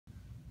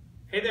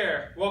Hey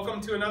there, welcome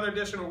to another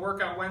edition of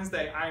Workout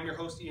Wednesday. I am your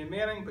host Ian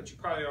Manning, but you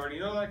probably already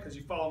know that because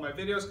you follow my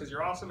videos because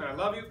you're awesome and I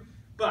love you.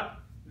 But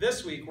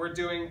this week we're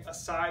doing a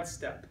side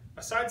step.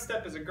 A side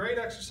step is a great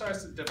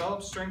exercise to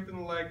develop strength in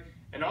the leg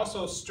and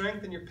also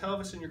strengthen your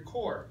pelvis and your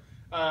core.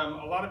 A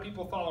lot of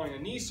people following a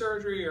knee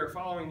surgery or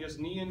following just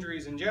knee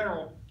injuries in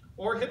general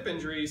or hip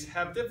injuries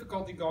have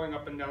difficulty going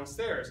up and down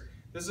stairs.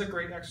 This is a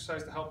great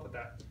exercise to help with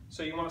that.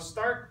 So you want to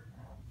start,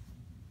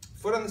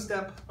 foot on the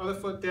step, other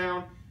foot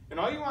down, and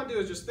all you want to do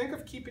is just think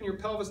of keeping your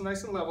pelvis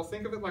nice and level.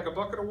 Think of it like a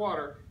bucket of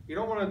water. You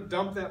don't want to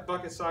dump that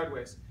bucket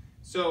sideways.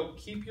 So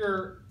keep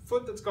your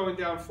foot that's going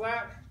down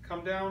flat,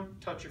 come down,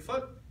 touch your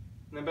foot,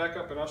 and then back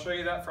up. And I'll show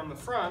you that from the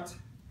front.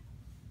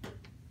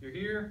 You're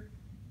here,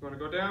 you want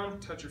to go down,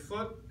 touch your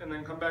foot, and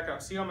then come back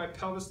up. See how my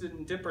pelvis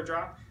didn't dip or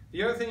drop?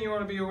 The other thing you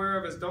want to be aware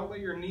of is don't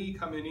let your knee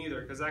come in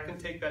either, because that can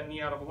take that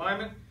knee out of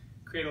alignment,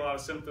 create a lot of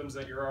symptoms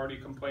that you're already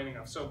complaining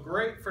of. So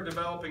great for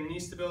developing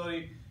knee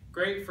stability,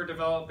 great for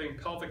developing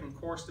pelvic and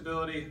core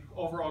stability,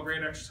 overall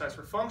great exercise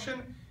for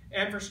function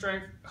and for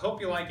strength. I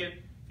hope you like it.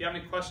 If you have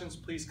any questions,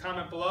 please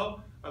comment below.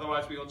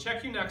 Otherwise, we will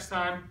check you next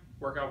time.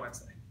 Workout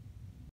Wednesday.